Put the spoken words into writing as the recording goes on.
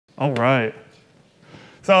All right.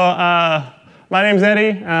 So my name's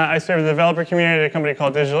Eddie. I serve the developer community at a company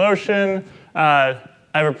called DigitalOcean. I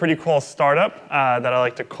have a pretty cool startup that I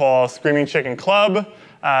like to call Screaming Chicken Club.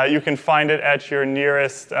 You can find it at your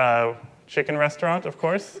nearest chicken restaurant, of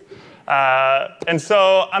course. And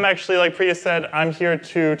so I'm actually, like Priya said, I'm here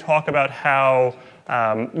to talk about how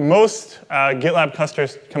most GitLab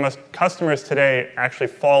customers today actually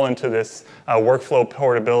fall into this workflow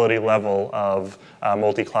portability level of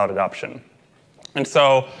multi-cloud adoption. And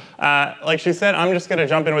so, like she said, I'm just going to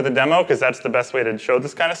jump in with a demo because that's the best way to show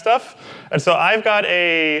this kind of stuff. And so I've got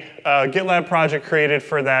a GitLab project created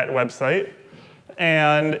for that website.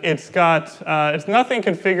 And it's nothing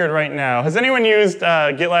configured right now. Has anyone used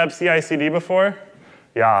GitLab CI/CD before?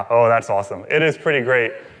 Yeah, oh, that's awesome. It is pretty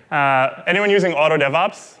great. Anyone using Auto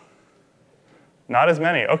DevOps? Not as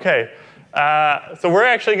many, OK. So we're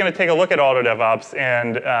actually going to take a look at Auto DevOps.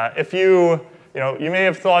 And if you may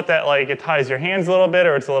have thought that it ties your hands a little bit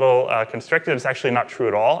or it's a little constricted. It's actually not true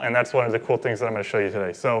at all. And that's one of the cool things that I'm going to show you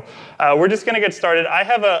today. So we're just going to get started. I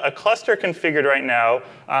have a cluster configured right now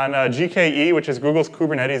on GKE, which is Google's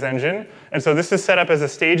Kubernetes engine. And so this is set up as a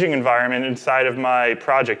staging environment inside of my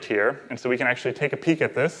project here. And so we can actually take a peek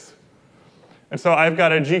at this. And so I've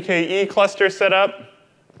got a GKE cluster set up.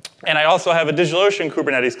 And I also have a DigitalOcean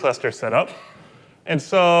Kubernetes cluster set up. And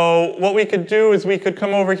so what we could do is we could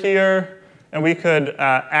come over here and we could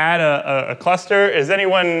add a cluster. Is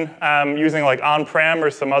anyone using on-prem or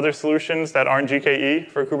some other solutions that aren't GKE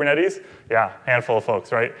for Kubernetes? Yeah, handful of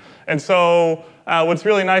folks, right? And so what's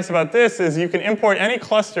really nice about this is you can import any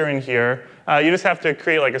cluster in here. You just have to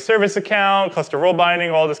create a service account, cluster role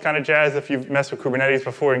binding, all this kind of jazz. If you've messed with Kubernetes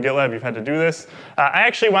before in GitLab, you've had to do this. I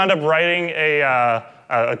actually wound up writing a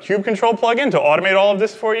kube control plugin to automate all of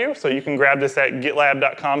this for you. So you can grab this at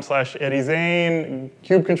gitlab.com/EddieZane,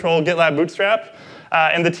 kube control, GitLab bootstrap.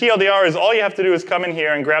 And the TLDR is all you have to do is come in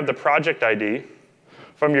here and grab the project ID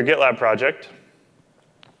from your GitLab project.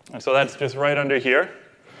 And so that's just right under here.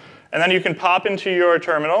 And then you can pop into your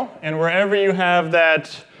terminal. And wherever you have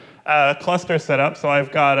that cluster set up, so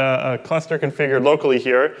I've got a cluster configured locally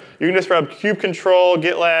here, you can just grab kube control,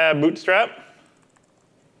 GitLab bootstrap.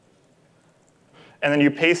 And then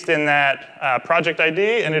you paste in that project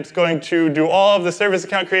ID, and it's going to do all of the service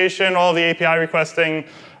account creation, all of the API requesting,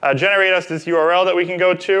 generate us this URL that we can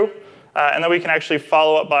go to, and then we can actually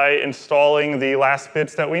follow up by installing the last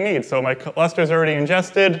bits that we need. So my cluster's already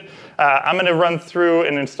ingested. I'm going to run through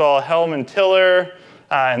and install Helm and Tiller,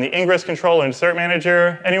 and the ingress control and insert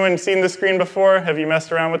manager. Anyone seen this screen before? Have you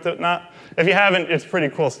messed around with it? Not? If you haven't, it's pretty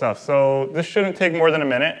cool stuff. So this shouldn't take more than a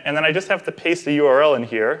minute. And then I just have to paste the URL in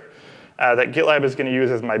here that GitLab is going to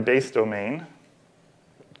use as my base domain.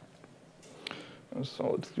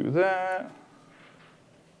 So let's do that.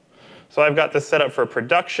 So I've got this set up for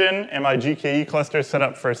production, and my GKE cluster set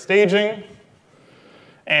up for staging.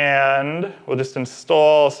 And we'll just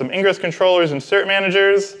install some ingress controllers and cert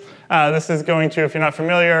managers. This is going to, if you're not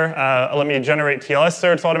familiar, let me generate TLS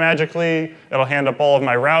certs automatically. It'll hand up all of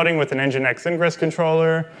my routing with an Nginx ingress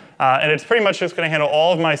controller. And it's pretty much just going to handle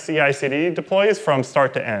all of my CI/CD deploys from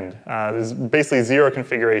start to end. There's basically zero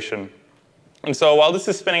configuration. And so while this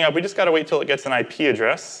is spinning up, we just got to wait till it gets an IP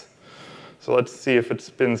address. So let's see if it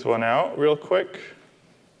spins one out real quick.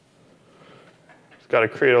 It's got to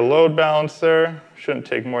create a load balancer. Shouldn't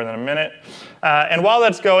take more than a minute. And while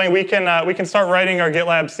that's going, we can start writing our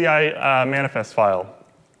GitLab CI manifest file.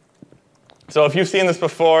 So if you've seen this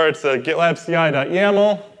before, it's a GitLab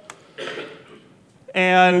CI.yaml.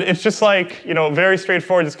 And it's just very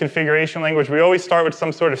straightforward, this configuration language. We always start with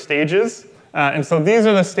some sort of stages. And so these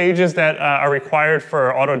are the stages that are required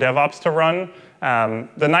for Auto DevOps to run.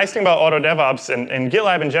 The nice thing about Auto DevOps and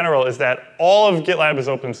GitLab in general is that all of GitLab is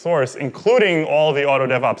open source, including all the Auto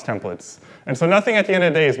DevOps templates. And so nothing at the end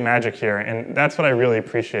of the day is magic here. And that's what I really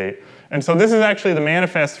appreciate. And so this is actually the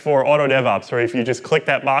manifest for Auto DevOps, where if you just click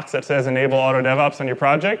that box that says Enable Auto DevOps on your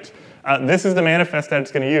project, this is the manifest that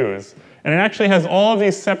it's going to use. And it actually has all of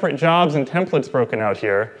these separate jobs and templates broken out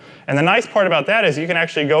here. And the nice part about that is you can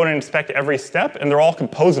actually go in and inspect every step, and they're all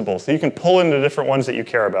composable. So you can pull in the different ones that you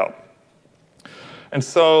care about. And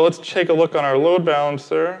so let's take a look on our load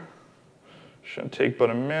balancer. Shouldn't take but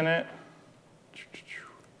a minute.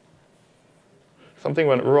 Something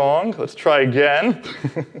went wrong. Let's try again.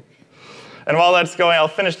 And while that's going, I'll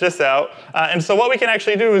finish this out. And so what we can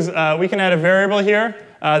actually do is we can add a variable here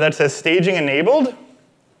that says staging enabled.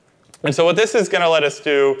 And so what this is going to let us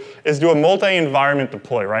do is do a multi-environment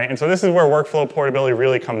deploy, right? And so this is where workflow portability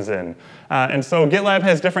really comes in. And so GitLab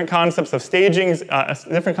has different concepts of stagings,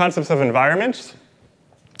 different concepts of environments.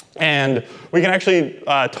 And we can actually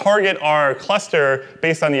target our cluster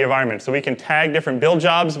based on the environment. So we can tag different build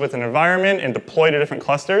jobs with an environment and deploy to different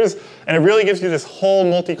clusters. And it really gives you this whole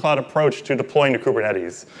multi-cloud approach to deploying to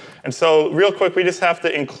Kubernetes. And so real quick, we just have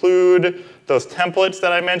to include those templates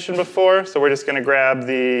that I mentioned before. So we're just going to grab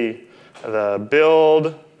the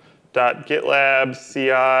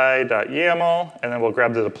build.gitlab.ci.yaml, and then we'll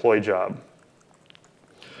grab the deploy job.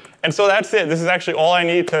 And so that's it. This is actually all I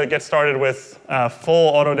need to get started with full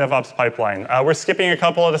auto DevOps pipeline. We're skipping a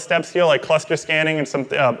couple of the steps here, like cluster scanning and some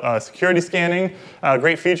security scanning.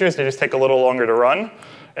 Great features, they just take a little longer to run.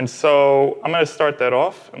 And so I'm going to start that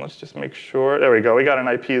off, and let's just make sure. There we go. We got an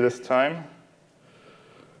IP this time.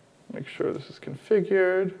 Make sure this is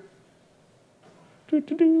configured.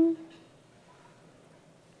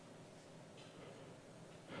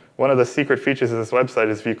 One of the secret features of this website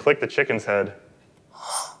is if you click the chicken's head,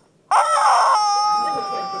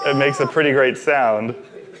 it makes a pretty great sound.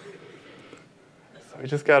 So we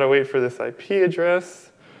just got to wait for this IP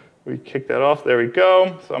address. We kick that off. There we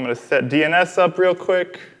go. So I'm going to set DNS up real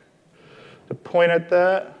quick to point at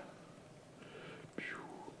that.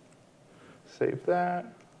 Save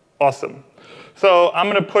that. Awesome. So I'm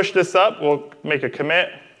going to push this up. We'll make a commit.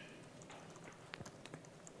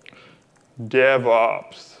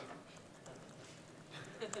 DevOps.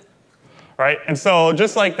 Right? And so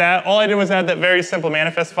just like that, all I did was add that very simple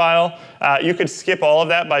manifest file. You could skip all of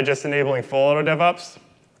that by just enabling full auto DevOps.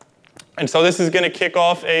 And so this is going to kick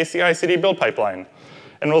off a CI/CD build pipeline.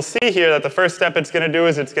 And we'll see here that the first step it's going to do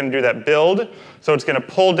is it's going to do that build. So it's going to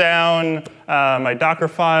pull down my Docker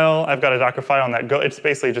file. I've got a Docker file on that Go. It's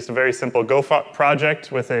basically just a very simple Go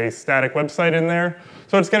project with a static website in there.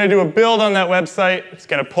 So it's going to do a build on that website. It's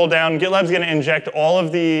going to pull down. GitLab's going to inject all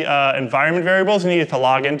of the environment variables needed to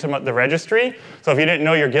log into the registry. So if you didn't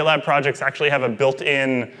know, your GitLab projects actually have a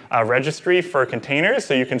built-in registry for containers.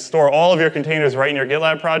 So you can store all of your containers right in your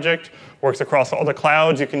GitLab project. Works across all the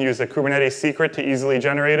clouds. You can use the Kubernetes secret to easily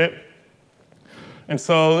generate it. And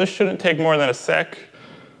so this shouldn't take more than a sec.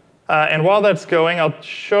 And while that's going, I'll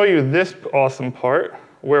show you this awesome part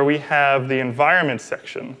where we have the environment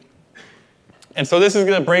section. And so this is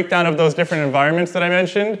the breakdown of those different environments that I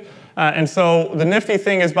mentioned. And so the nifty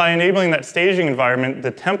thing is by enabling that staging environment,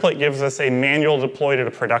 the template gives us a manual deploy to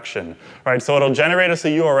production. Right? So it'll generate us a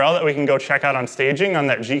URL that we can go check out on staging on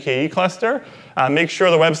that GKE cluster, make sure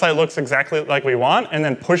the website looks exactly like we want, and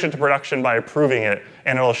then push it to production by approving it,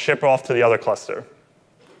 and it'll ship off to the other cluster.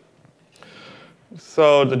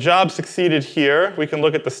 So the job succeeded here. We can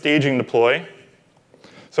look at the staging deploy.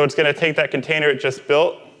 So it's going to take that container it just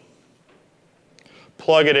built,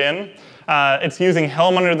 plug it in. It's using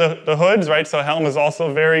Helm under the hoods, right? So Helm is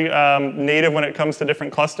also very native when it comes to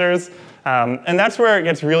different clusters. And that's where it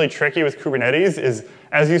gets really tricky with Kubernetes is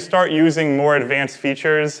as you start using more advanced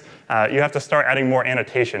features, you have to start adding more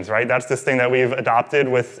annotations, right? That's this thing that we've adopted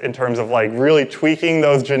with in terms of like really tweaking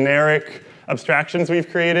those generic abstractions we've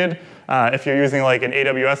created. If you're using like an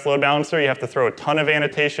AWS load balancer, you have to throw a ton of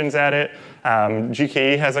annotations at it.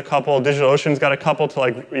 GKE has a couple. DigitalOcean's got a couple to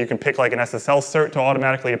like you can pick like an SSL cert to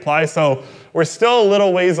automatically apply. So we're still a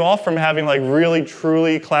little ways off from having like really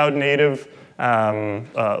truly cloud native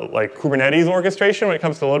like Kubernetes orchestration when it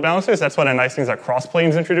comes to load balancers. That's one of the nice things that Crossplane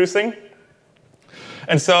is introducing.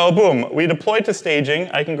 And so boom, we deployed to staging.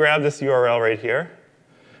 I can grab this URL right here.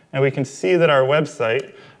 And we can see that our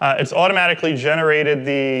website, it's automatically generated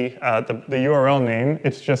the URL name.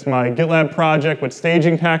 It's just my GitLab project with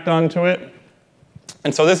staging tacked onto it.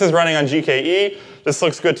 And so this is running on GKE. This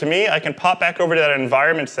looks good to me. I can pop back over to that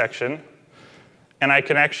environment section, and I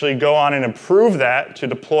can actually go on and improve that to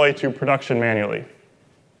deploy to production manually.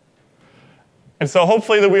 And so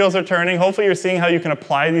hopefully the wheels are turning. Hopefully you're seeing how you can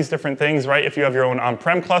apply these different things, right? If you have your own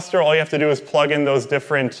on-prem cluster, all you have to do is plug in those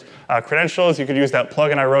different credentials. You could use that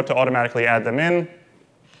plugin I wrote to automatically add them in.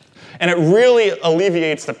 And it really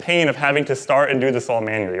alleviates the pain of having to start and do this all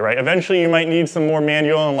manually, right? Eventually you might need some more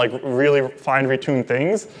manual and like really fine retuned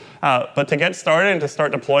things. But to get started and to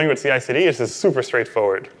start deploying with CI/CD, it's just super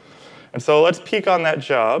straightforward. And so let's peek on that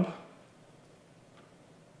job.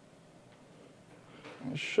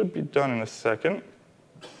 It should be done in a second.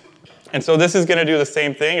 And so this is going to do the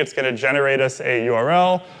same thing. It's going to generate us a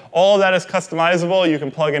URL. All of that is customizable. You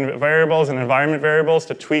can plug in variables and environment variables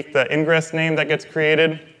to tweak the ingress name that gets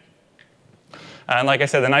created. And like I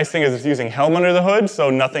said, the nice thing is it's using Helm under the hood, so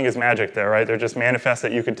nothing is magic there, right? They're just manifests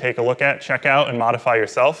that you can take a look at, check out, and modify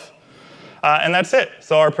yourself. And that's it.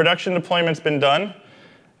 So our production deployment's been done,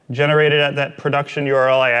 generated at that production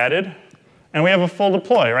URL I added. And we have a full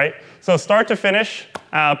deploy, right? So start to finish,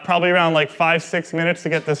 probably around like 5-6 minutes to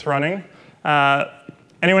get this running.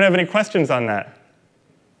 Anyone have any questions on that?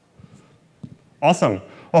 Awesome.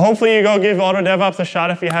 Well, hopefully you go give Auto DevOps a shot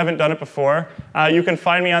if you haven't done it before. You can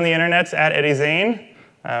find me on the internet at Eddie Zane,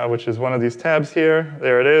 which is one of these tabs here.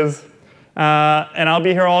 There it is. And I'll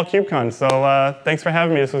be here all at KubeCon. So thanks for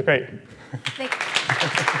having me. This was great.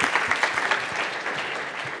 Thanks.